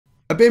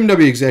A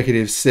BMW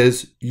executive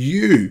says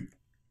you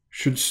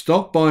should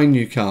stop buying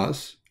new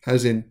cars,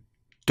 as in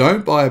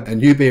don't buy a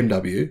new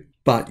BMW,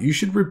 but you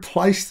should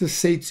replace the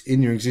seats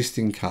in your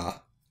existing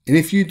car. And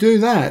if you do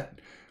that,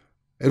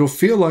 it'll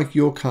feel like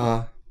your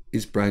car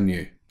is brand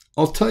new.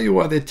 I'll tell you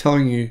why they're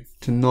telling you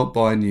to not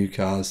buy new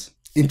cars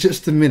in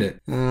just a minute.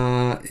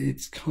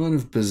 It's kind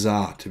of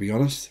bizarre, to be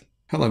honest.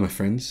 Hello, my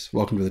friends.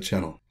 Welcome to the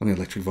channel. I'm the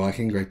Electric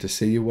Viking. Great to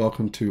see you.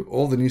 Welcome to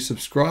all the new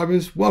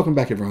subscribers. Welcome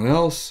back, everyone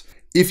else.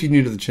 If you're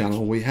new to the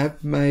channel, we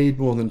have made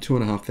more than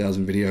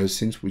 2,500 videos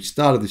since we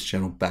started this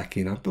channel back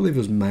in, I believe it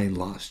was May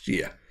last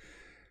year.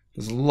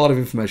 There's a lot of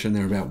information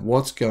there about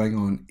what's going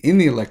on in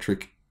the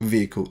electric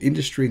vehicle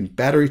industry and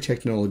battery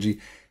technology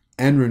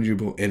and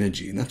renewable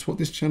energy. And that's what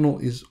this channel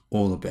is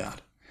all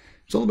about.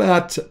 It's all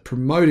about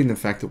promoting the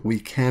fact that we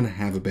can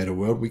have a better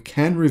world. We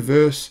can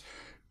reverse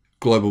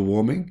global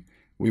warming.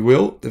 We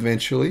will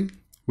eventually,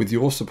 with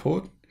your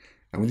support,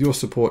 and with your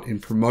support in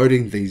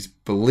promoting these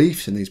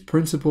beliefs and these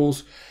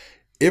principles.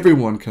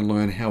 Everyone can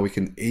learn how we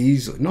can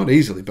not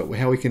easily, but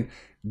how we can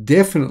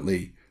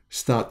definitely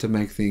start to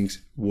make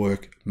things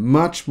work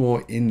much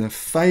more in the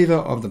favor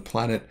of the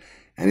planet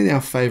and in our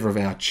favor of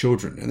our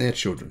children and their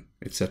children,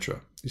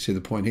 etc. You see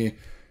the point here?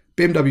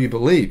 BMW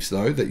believes,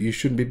 though, that you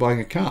shouldn't be buying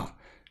a car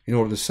in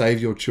order to save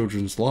your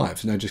children's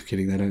lives. No, just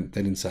kidding. They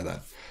didn't say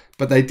that.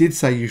 But they did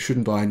say you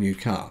shouldn't buy a new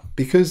car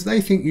because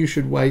they think you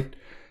should wait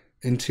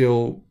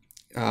until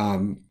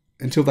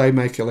they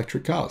make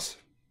electric cars.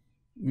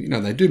 You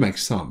know, they do make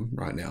some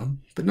right now,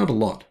 but not a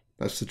lot.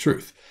 That's the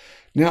truth.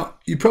 Now,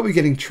 you're probably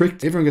getting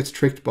tricked. Everyone gets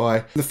tricked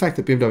by the fact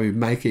that BMW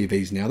make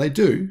EVs now. They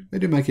do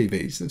make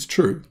EVs. That's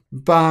true.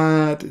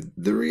 But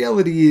the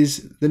reality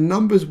is the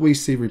numbers we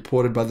see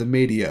reported by the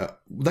media,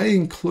 they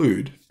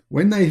include,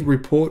 when they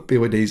report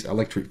BYD's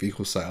electric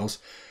vehicle sales,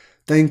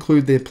 they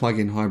include their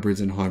plug-in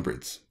hybrids and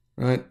hybrids,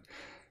 right?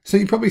 So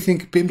you probably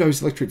think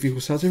BMW's electric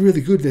vehicle sales are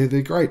really good.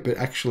 They're great, but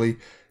actually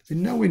they're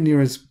nowhere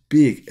near as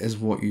big as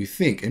what you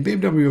think. And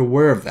BMW are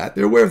aware of that.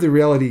 They're aware of the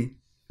reality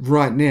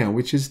right now,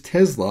 which is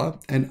Tesla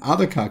and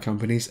other car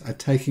companies are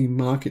taking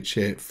market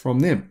share from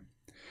them.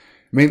 I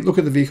mean, look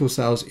at the vehicle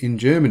sales in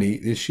Germany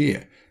this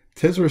year.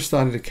 Tesla is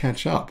starting to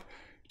catch up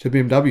to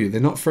BMW. They're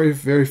not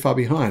very far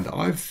behind.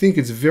 I think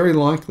it's very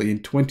likely in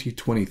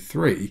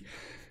 2023,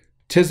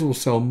 Tesla will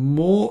sell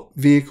more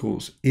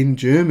vehicles in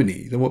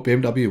Germany than what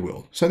BMW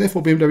will. So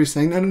therefore, BMW is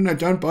saying, no,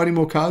 don't buy any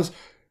more cars.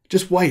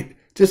 Just wait.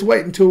 Just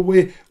wait until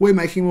we're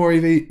making more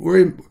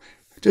EVs.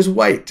 Just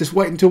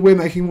wait until we're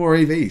making more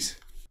EVs.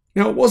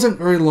 Now, it wasn't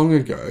very long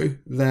ago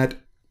that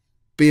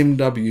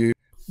BMW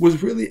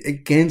was really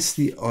against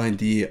the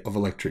idea of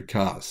electric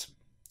cars.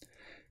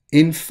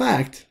 In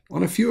fact,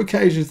 on a few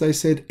occasions, they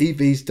said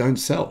EVs don't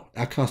sell.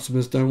 Our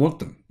customers don't want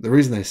them. The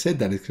reason they said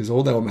that is because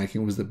all they were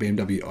making was the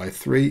BMW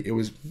i3. It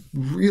was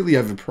really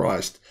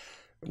overpriced.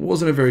 It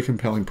wasn't a very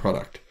compelling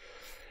product.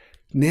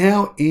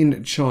 Now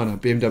in China,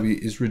 BMW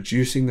is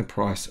reducing the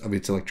price of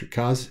its electric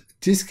cars,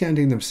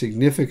 discounting them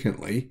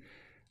significantly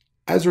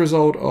as a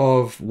result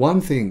of,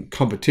 one thing,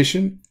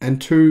 competition,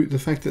 and two, the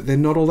fact that they're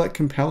not all that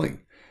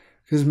compelling.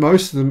 Because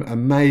most of them are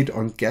made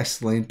on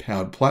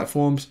gasoline-powered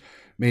platforms,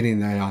 meaning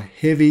they are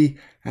heavy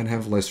and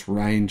have less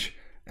range.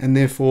 And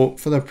therefore,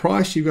 for the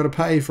price you've got to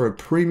pay for a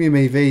premium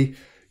EV,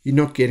 you're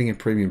not getting a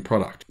premium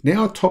product.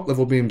 Now, a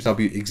top-level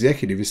BMW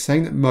executive is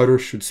saying that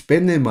motorists should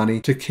spend their money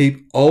to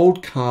keep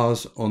old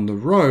cars on the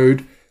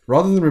road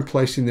rather than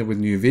replacing them with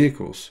new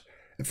vehicles,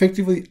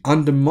 effectively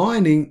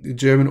undermining the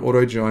German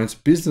auto giant's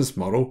business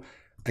model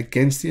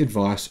against the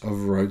advice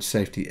of road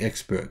safety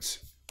experts.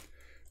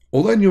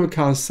 Although newer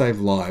cars save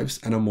lives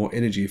and are more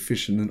energy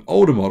efficient than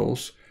older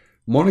models,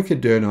 Monica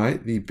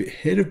Durnay, the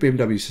head of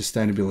BMW's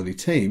sustainability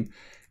team,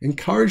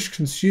 encouraged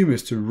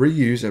consumers to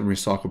reuse and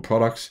recycle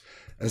products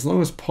as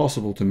long as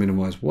possible to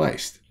minimize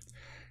waste.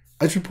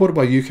 As reported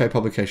by UK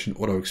publication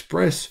Auto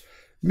Express,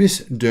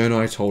 Ms.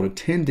 Durnay told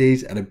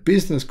attendees at a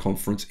business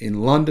conference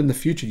in London the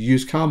future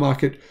used car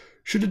market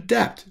should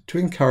adapt to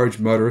encourage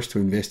motorists to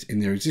invest in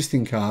their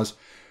existing cars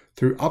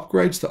through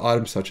upgrades to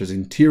items such as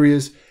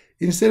interiors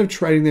instead of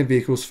trading their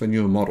vehicles for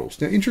newer models.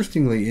 Now,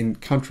 interestingly, in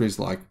countries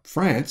like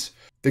France,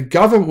 the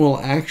government will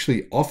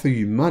actually offer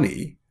you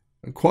money,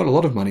 quite a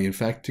lot of money in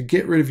fact, to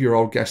get rid of your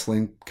old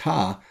gasoline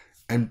car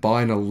and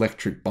buy an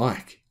electric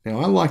bike.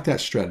 Now, I like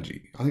that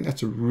strategy. I think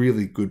that's a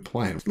really good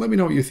plan. Let me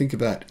know what you think of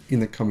that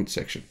in the comment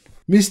section.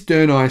 Ms.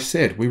 Durnay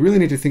said, we really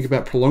need to think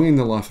about prolonging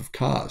the life of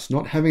cars,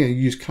 not having a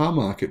used car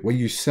market where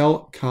you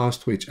sell cars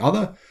to each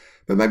other,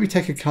 but maybe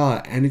take a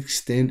car and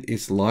extend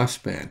its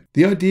lifespan.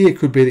 The idea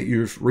could be that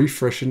you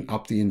refreshen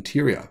up the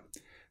interior.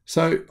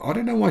 So I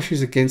don't know why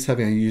she's against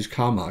having a used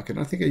car market.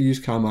 I think a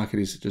used car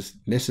market is just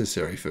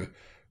necessary for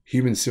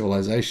human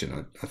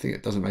civilization. I think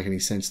it doesn't make any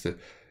sense to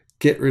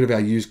get rid of our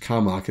used car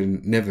market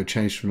and never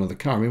change to another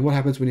car. I mean, what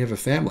happens when you have a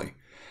family?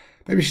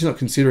 Maybe she's not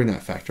considering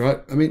that fact, right?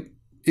 I mean,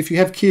 if you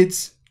have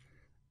kids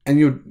and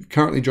you're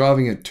currently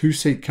driving a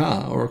two-seat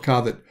car or a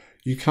car that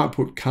you can't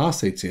put car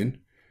seats in,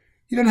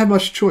 you don't have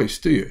much choice,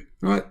 do you?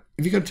 Right?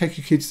 If you've got to take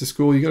your kids to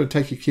school, you've got to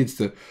take your kids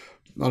to,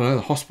 I don't know,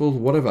 the hospital,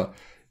 whatever.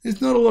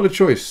 There's not a lot of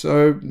choice.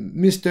 So,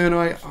 Miss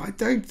Durnay, I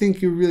don't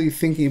think you're really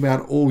thinking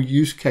about all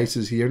use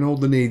cases here and all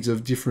the needs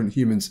of different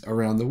humans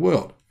around the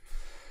world.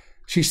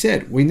 She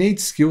said, we need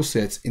skill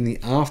sets in the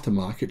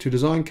aftermarket to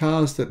design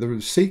cars that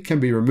the seat can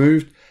be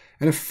removed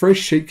and a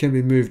fresh seat can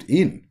be moved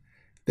in.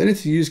 Then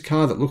it's a used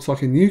car that looks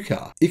like a new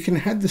car. It can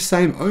have the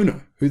same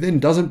owner who then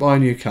doesn't buy a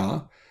new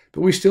car, but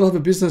we still have a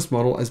business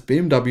model as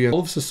BMW and all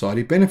of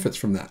society benefits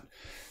from that.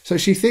 So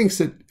she thinks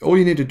that all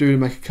you need to do to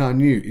make a car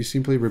new is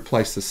simply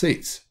replace the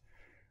seats.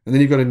 And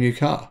then you've got a new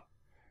car.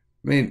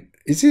 I mean,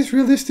 is this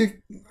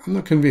realistic? I'm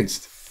not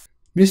convinced.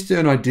 Ms.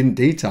 Durnay didn't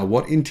detail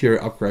what interior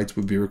upgrades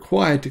would be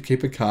required to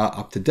keep a car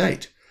up to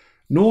date,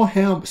 nor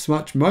how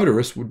much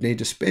motorists would need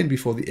to spend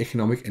before the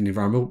economic and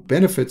environmental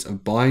benefits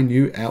of buying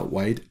new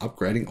outweighed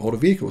upgrading older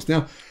vehicles.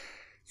 Now,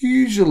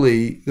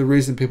 usually the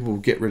reason people will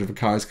get rid of a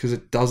car is because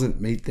it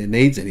doesn't meet their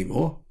needs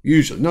anymore.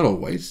 Usually, not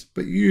always,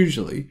 but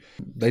usually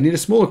they need a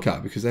smaller car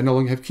because they no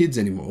longer have kids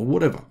anymore or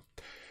whatever.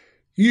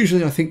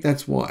 Usually I think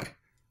that's why.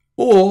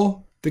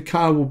 Or the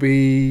car will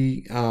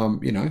be,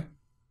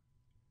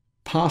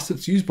 past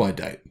its use-by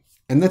date.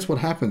 And that's what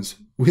happens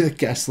with a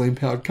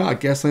gasoline-powered car.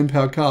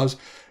 Gasoline-powered cars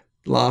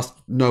last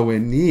nowhere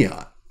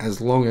near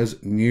as long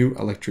as new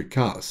electric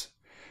cars.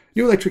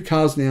 New electric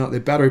cars now, their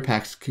battery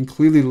packs can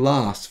clearly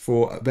last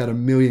for about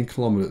 1 million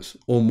kilometers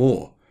or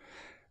more.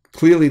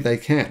 Clearly they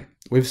can.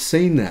 We've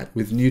seen that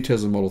with new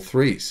Tesla Model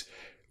 3s,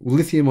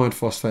 lithium iron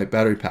phosphate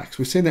battery packs.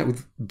 We've seen that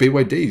with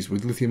BYDs,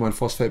 with lithium iron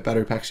phosphate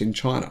battery packs in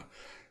China.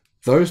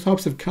 Those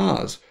types of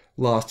cars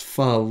last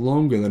far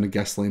longer than a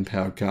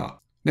gasoline-powered car.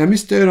 Now,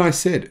 Ms. Durnay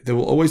said there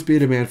will always be a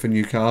demand for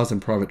new cars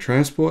and private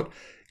transport,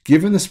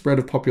 given the spread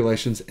of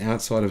populations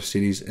outside of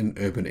cities and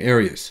urban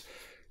areas.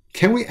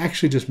 Can we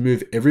actually just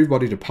move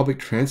everybody to public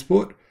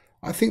transport?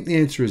 I think the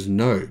answer is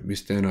no,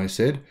 Ms. Durnay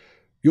said.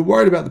 You're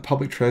worried about the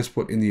public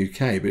transport in the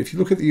UK, but if you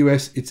look at the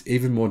US, it's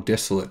even more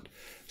desolate.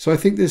 So I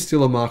think there's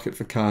still a market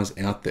for cars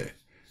out there.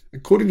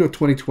 According to a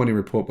 2020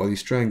 report by the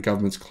Australian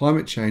Government's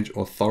Climate Change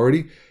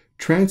Authority,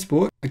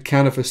 transport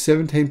accounted for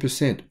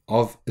 17%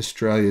 of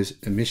Australia's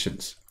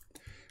emissions.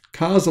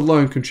 Cars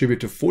alone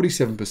contribute to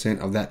 47%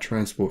 of that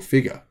transport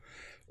figure,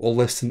 or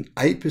less than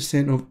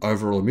 8% of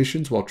overall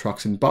emissions, while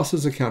trucks and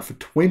buses account for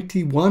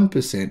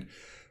 21%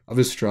 of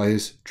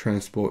Australia's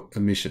transport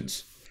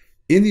emissions.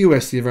 In the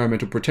US, the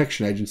Environmental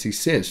Protection Agency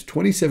says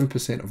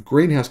 27% of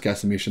greenhouse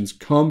gas emissions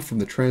come from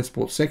the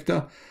transport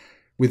sector,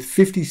 with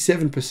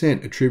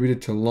 57%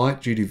 attributed to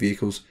light-duty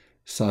vehicles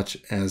such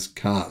as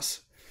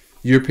cars.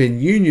 The European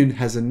Union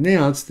has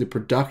announced the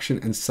production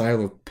and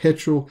sale of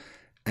petrol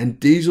and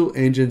diesel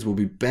engines will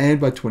be banned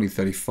by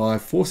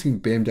 2035, forcing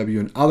BMW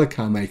and other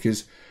car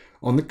makers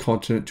on the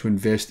continent to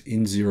invest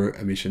in zero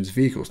emissions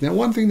vehicles. Now,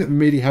 one thing that the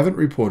media haven't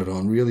reported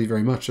on really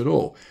very much at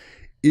all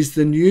is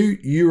the new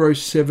Euro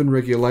 7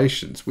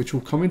 regulations, which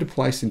will come into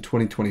place in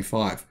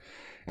 2025.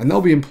 And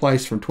they'll be in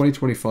place from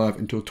 2025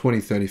 until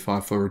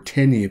 2035 for a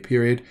 10-year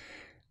period.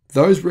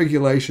 Those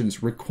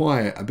regulations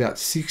require about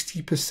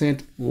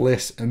 60%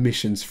 less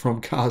emissions from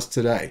cars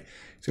today.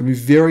 It's going to be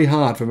very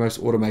hard for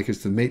most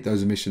automakers to meet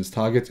those emissions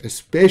targets,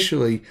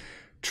 especially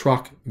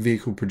truck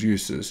vehicle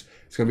producers.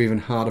 It's going to be even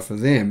harder for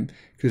them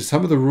because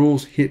some of the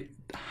rules hit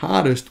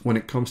hardest when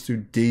it comes to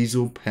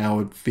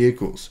diesel-powered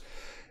vehicles.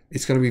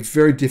 It's going to be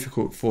very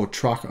difficult for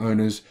truck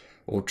owners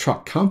or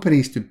truck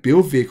companies to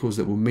build vehicles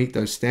that will meet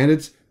those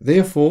standards.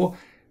 Therefore,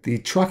 the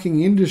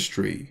trucking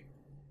industry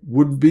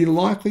would be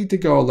likely to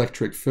go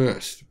electric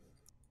first,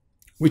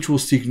 which will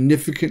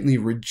significantly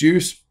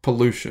reduce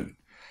pollution.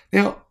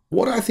 Now,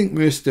 what I think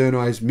Ms.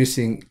 Durnay is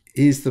missing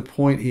is the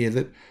point here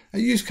that a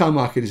used car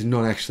market is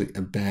not actually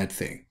a bad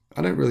thing.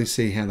 I don't really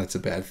see how that's a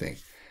bad thing.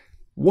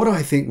 What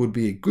I think would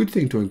be a good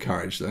thing to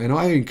encourage, though, and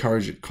I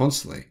encourage it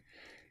constantly,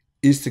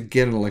 is to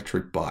get an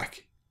electric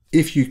bike.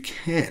 If you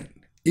can,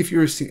 if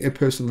you're a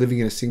person living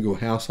in a single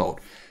household.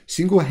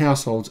 Single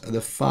households are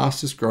the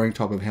fastest growing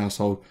type of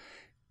household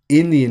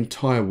in the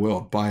entire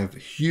world by a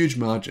huge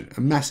margin,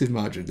 a massive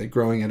margin. They're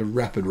growing at a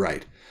rapid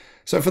rate.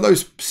 So for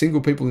those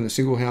single people in a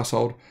single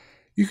household,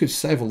 you could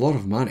save a lot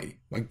of money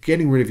by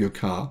getting rid of your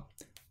car,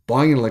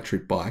 buying an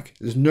electric bike.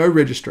 There's no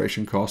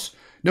registration costs,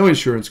 no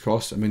insurance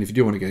costs. I mean, if you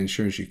do want to get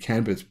insurance, you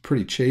can, but it's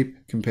pretty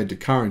cheap compared to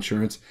car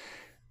insurance.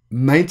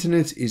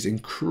 Maintenance is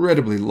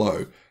incredibly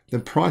low. The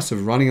price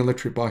of running an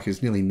electric bike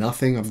is nearly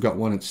nothing. I've got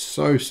one. It's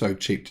so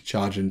cheap to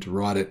charge and to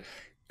ride it.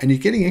 And you're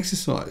getting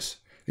exercise.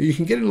 You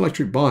can get an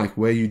electric bike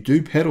where you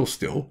do pedal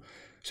still,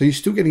 so you're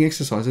still getting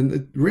exercise. And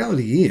the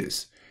reality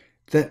is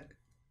that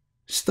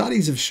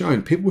studies have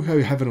shown people who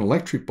have an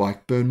electric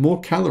bike burn more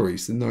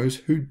calories than those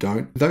who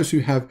don't. Those who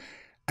have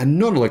a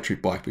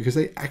non-electric bike, because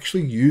they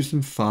actually use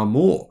them far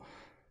more.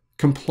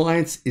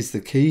 Compliance is the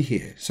key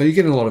here. So you're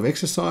getting a lot of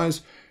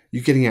exercise,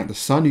 you're getting out in the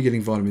sun, you're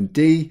getting vitamin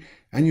D,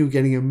 and you're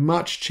getting a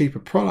much cheaper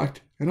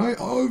product and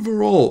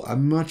overall a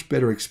much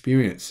better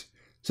experience.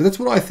 So that's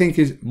what I think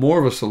is more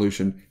of a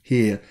solution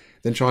here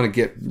than trying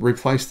to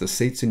replace the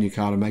seats in your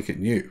car to make it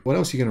new. What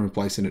else are you going to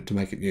replace in it to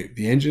make it new?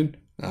 The engine,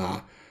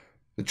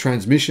 the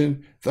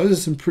transmission. Those are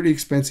some pretty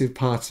expensive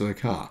parts of a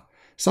car.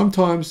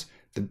 Sometimes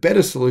The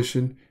better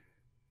solution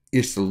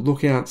is to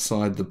look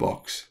outside the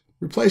box.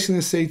 Replacing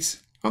the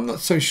seats, I'm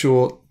not so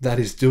sure that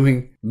is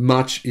doing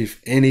much,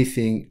 if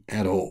anything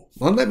at all.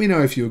 Well, let me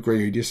know if you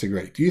agree or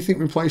disagree. Do you think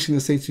replacing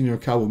the seats in your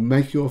car will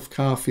make your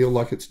car feel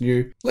like it's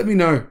new? Let me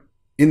know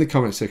in the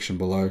comment section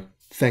below.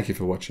 Thank you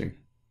for watching.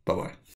 Bye-bye.